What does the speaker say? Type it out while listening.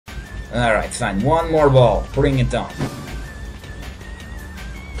Alright, fine. One more ball. Bring it on.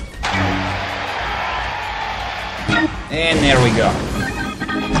 And there we go.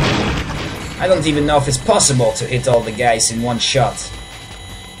 I don't even know if it's possible to hit all the guys in one shot.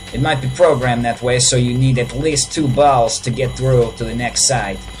 It might be programmed that way, so you need at least 2 balls to get through to the next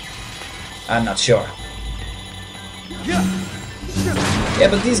side. I'm not sure. Yeah,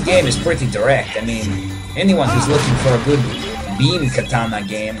 but this game is pretty direct. I mean, anyone who's looking for a good beam katana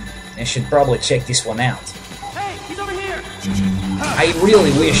game, they should probably check this one out. Hey, he's over here. I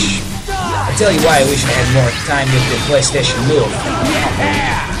really wish... I'll tell you why I wish I had more time with the PlayStation Move.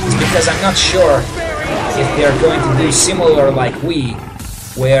 It's because I'm not sure if they're going to do similar like Wii,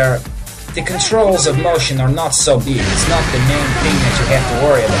 where the controls of motion are not so big. It's not the main thing that you have to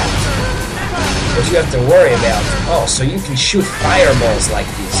worry about. What you have to worry about, oh, so you can shoot fireballs like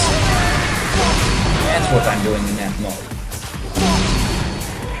this. That's what I'm doing in that mode.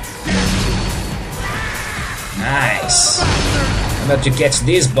 Nice. How about you catch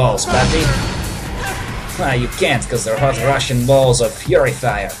these balls, buddy? Ah, you can't, because they're hot Russian balls of Fury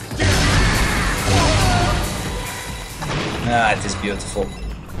Fire. Ah, it is beautiful.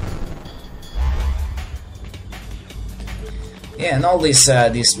 Yeah, and all this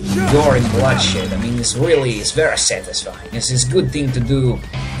gore and bloodshed, I mean, it's very satisfying. It's a good thing to do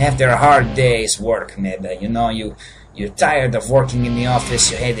after a hard day's work, maybe. You know, you're tired of working in the office,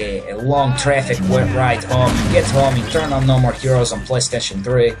 you had a long traffic ride home, you get home, you turn on No More Heroes on PlayStation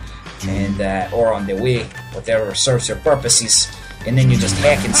 3, and or on the Wii, whatever serves your purposes, and then you just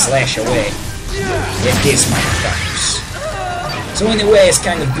hack and slash away at these motherfuckers. So in a way, it's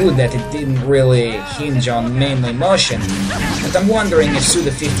kind of good that it didn't really hinge on mainly motion, but I'm wondering if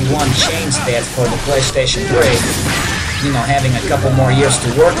Suda51 changed that for the PlayStation 3, you know, having a couple more years to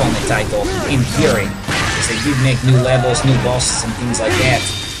work on the title, in theory, because they did make new levels, new bosses and things like that.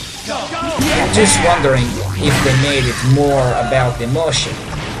 I'm just wondering if they made it more about the motion.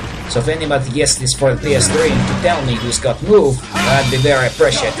 So if anybody gets this for the PS3 and to tell me who's got Move, I'd be very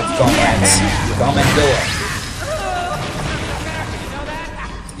appreciative, comrades. Comment below.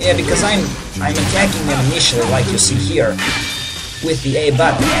 Yeah, because I'm attacking them initially, like you see here, with the A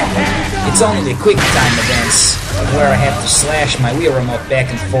button. It's only the quick time events where I have to slash my Wii remote back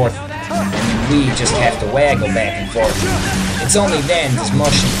and forth, and we just have to waggle back and forth. It's only then does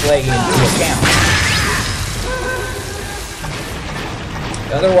motion play into account.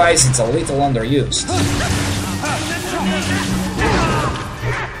 Otherwise, it's a little underused.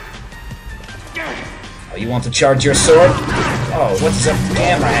 Oh, you want to charge your sword? Oh, what is up with the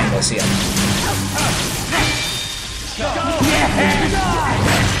camera angles here?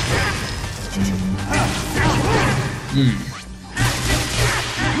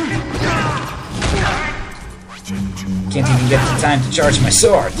 Can't even get the time to charge my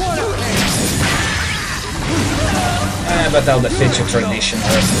sword. But I'll defeat your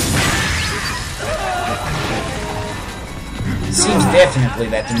traditionally. Seems definitely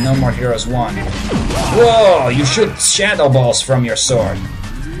that in No More Heroes 1. Whoa, you shoot shadow balls from your sword.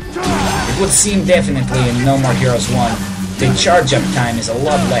 It would seem definitely in No More Heroes 1 the charge-up time is a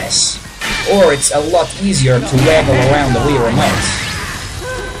lot less. Or it's a lot easier to waggle around the Wii remote.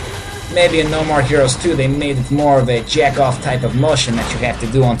 Maybe in No More Heroes 2 they made it more of a jack-off type of motion that you have to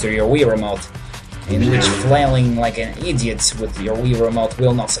do onto your Wii remote, in which flailing like an idiot with your Wii remote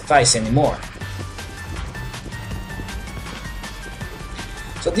will not suffice anymore.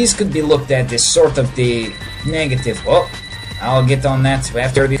 So this could be looked at as sort of the negative. Oh, I'll get on that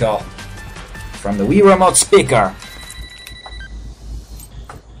after the call from the Wii remote speaker.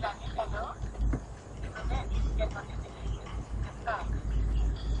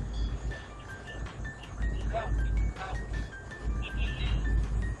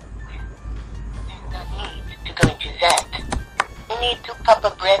 Need to cup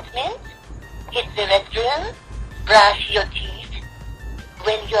of bread mint, hit the restroom, brush your teeth.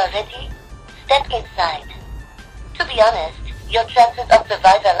 When you are ready, step inside. To be honest, your chances of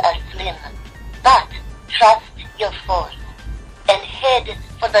survival are slim, but trust your force and head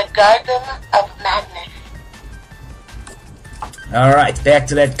for the Garden of Madness. Alright, back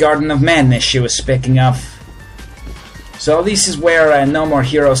to that Garden of Madness she was speaking of. So this is where No More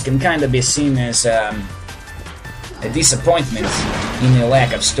Heroes can kind of be seen as a disappointment in the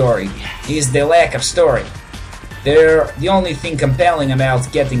lack of story. Is the lack of story. The only thing compelling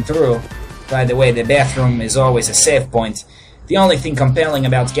about getting through, by the way, the bathroom is always a save point. The only thing compelling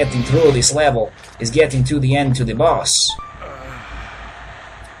about getting through this level is getting to the end to the boss.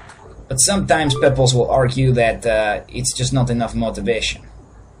 But sometimes people will argue that it's just not enough motivation.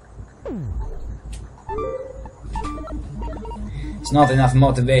 It's not enough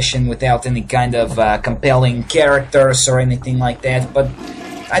motivation without any kind of compelling characters or anything like that, but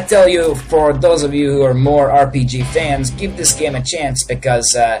I tell you, for those of you who are more RPG fans, give this game a chance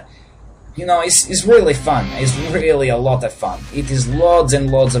because, you know, it's really fun. It's really a lot of fun. It is loads and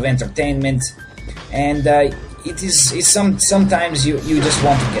loads of entertainment, and sometimes you just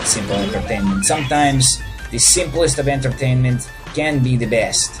want to get simple entertainment. Sometimes the simplest of entertainment can be the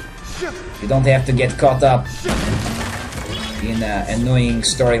best. You don't have to get caught up in annoying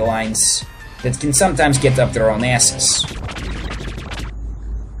storylines that can sometimes get up their own asses.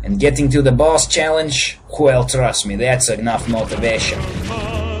 And getting to the boss challenge, well, trust me, that's enough motivation.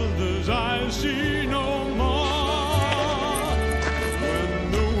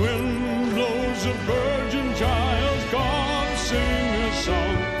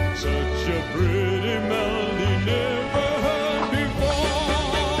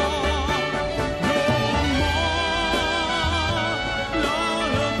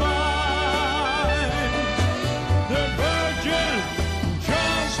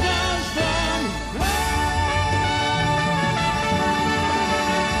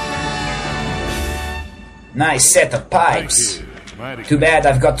 Nice set of pipes. Too bad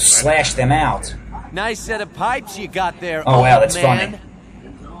I've got to slash them out. Nice set of pipes you got there. Oh well, that's funny.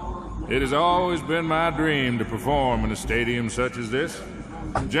 It has always been my dream to perform in a stadium such as this.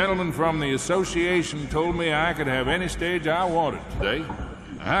 The gentleman from the association told me I could have any stage I wanted today.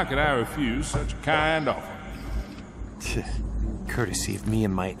 How could I refuse such a kind offer? Courtesy of me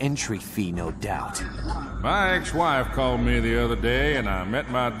and my entry fee, no doubt. My ex-wife called me the other day, and I met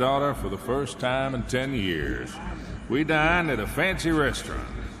my daughter for the first time in 10 years. We dined at a fancy restaurant,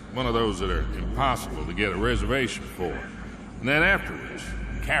 one of those that are impossible to get a reservation for. And then afterwards,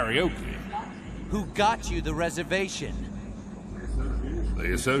 karaoke. Who got you the reservation?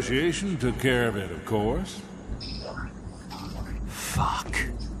 The association took care of it, of course. Fuck.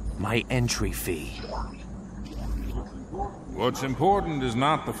 My entry fee. What's important is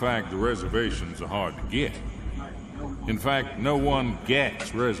not the fact the reservations are hard to get. In fact, no one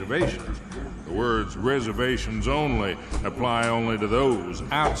gets reservations. The words reservations only apply only to those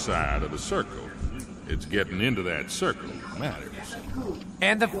outside of the circle. It's getting into that circle that matters.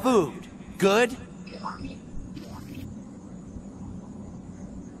 And the food? Good?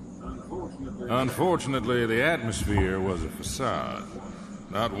 Unfortunately, the atmosphere was a facade.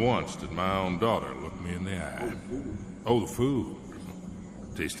 Not once did my own daughter look me in the eye. Oh, the food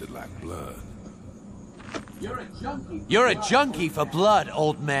tasted like blood. You're a junkie for blood,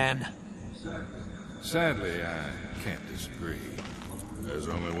 old man. Sadly, I can't disagree. There's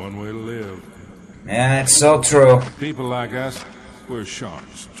only one way to live. Yeah, it's so true. People like us, we're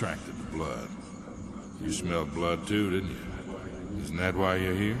sharks attracted to blood. You smelled blood too, didn't you? Isn't that why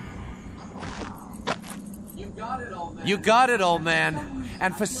you're here? You got it, old man.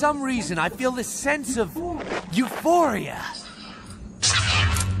 And for some reason, I feel this sense of euphoria.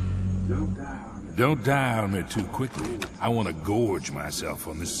 Don't die on me too quickly. I want to gorge myself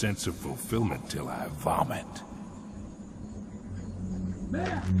on this sense of fulfillment till I vomit.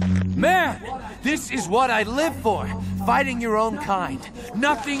 Man, this is what I live for. Fighting your own kind.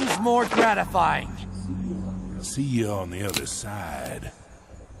 Nothing's more gratifying. I'll see you on the other side.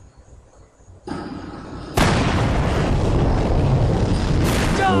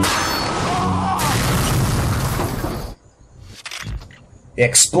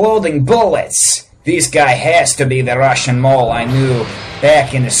 Exploding bullets! This guy has to be the Russian mole I knew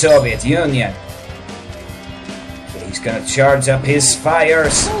back in the Soviet Union. Okay, he's gonna charge up his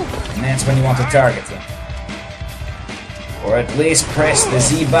fires, and that's when you want to target him. Or at least press the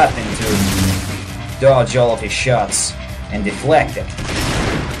Z button to dodge all of his shots and deflect them.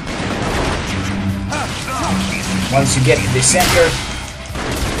 Once you get to the center...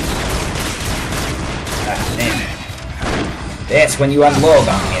 Ah, damn. That's when you unload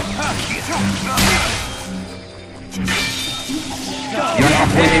on him. You're not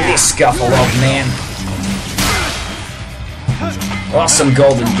winning this scuffle, old man. Awesome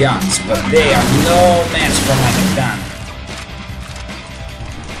golden guns, but they are no match for my katana.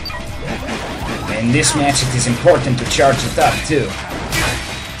 In this match it is important to charge it up too.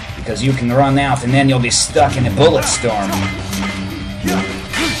 Because you can run out and then you'll be stuck in a bullet storm.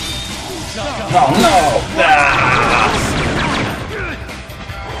 Oh no! Ah!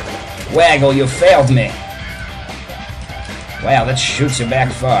 Waggle, you failed me. Wow, that shoots you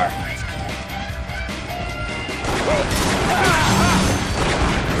back far.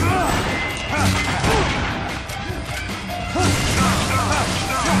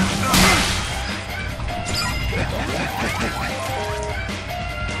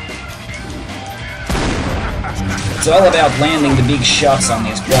 It's all about landing the big shots on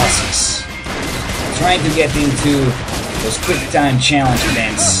these bosses. Trying to get into those quick time challenge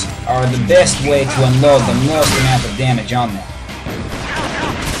events are the best way to unload the most amount of damage on them.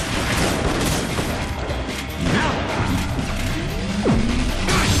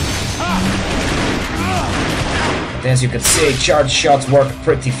 But as you could see, charge shots work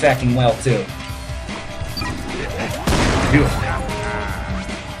pretty fucking well too.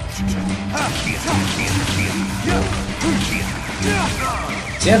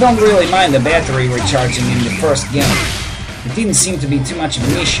 See, I don't really mind the battery recharging in the first game. It didn't seem to be too much of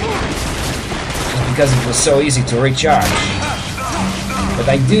an issue, just because it was so easy to recharge. But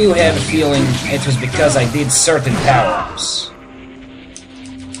I do have a feeling it was because I did certain power-ups.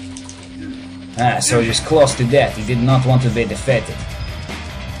 Ah, so he was close to death. He did not want to be defeated.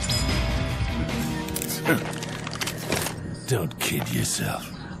 Don't kid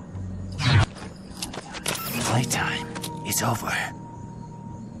yourself. Playtime is over.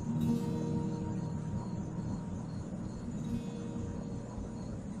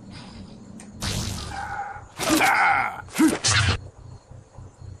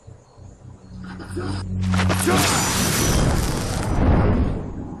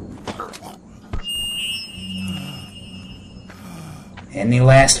 Any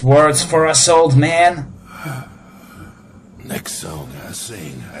last words for us, old man? Next song I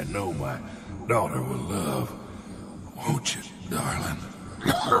sing, I know my daughter will love. Won't you, darling?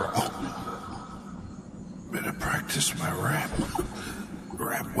 Better practice my rap.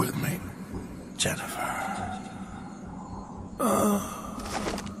 Rap with me, Jennifer.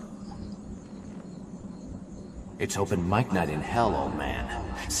 It's open mic night in hell, old man.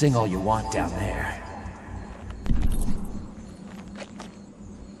 Sing all you want down there.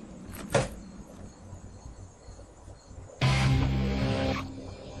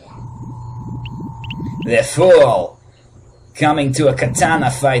 The fool! Coming to a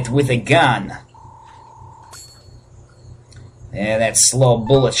katana fight with a gun. Yeah, that slow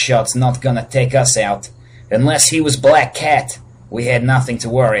bullet shot's not gonna take us out. Unless he was Black Cat, we had nothing to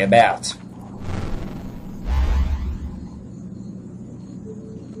worry about.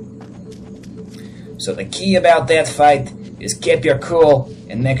 So the key about that fight is keep your cool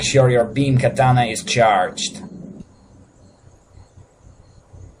and make sure your beam katana is charged.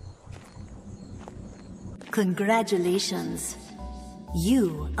 Congratulations.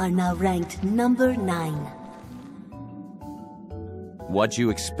 You are now ranked number 9. What'd you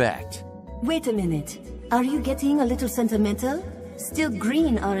expect? Wait a minute. Are you getting a little sentimental? Still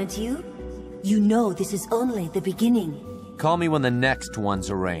green, aren't you? You know this is only the beginning. Call me when the next one's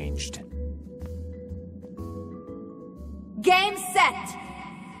arranged. Game set!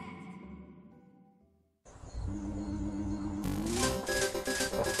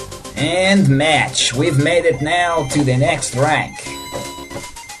 And match. We've made it now to the next rank.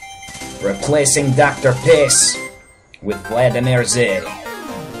 Replacing Dr. Peace with Vladimir Z.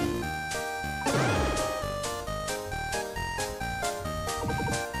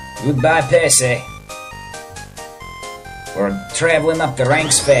 Goodbye, Peace. We're traveling up the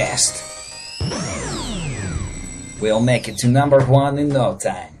ranks fast. We'll make it to number 1 in no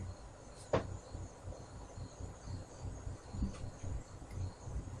time.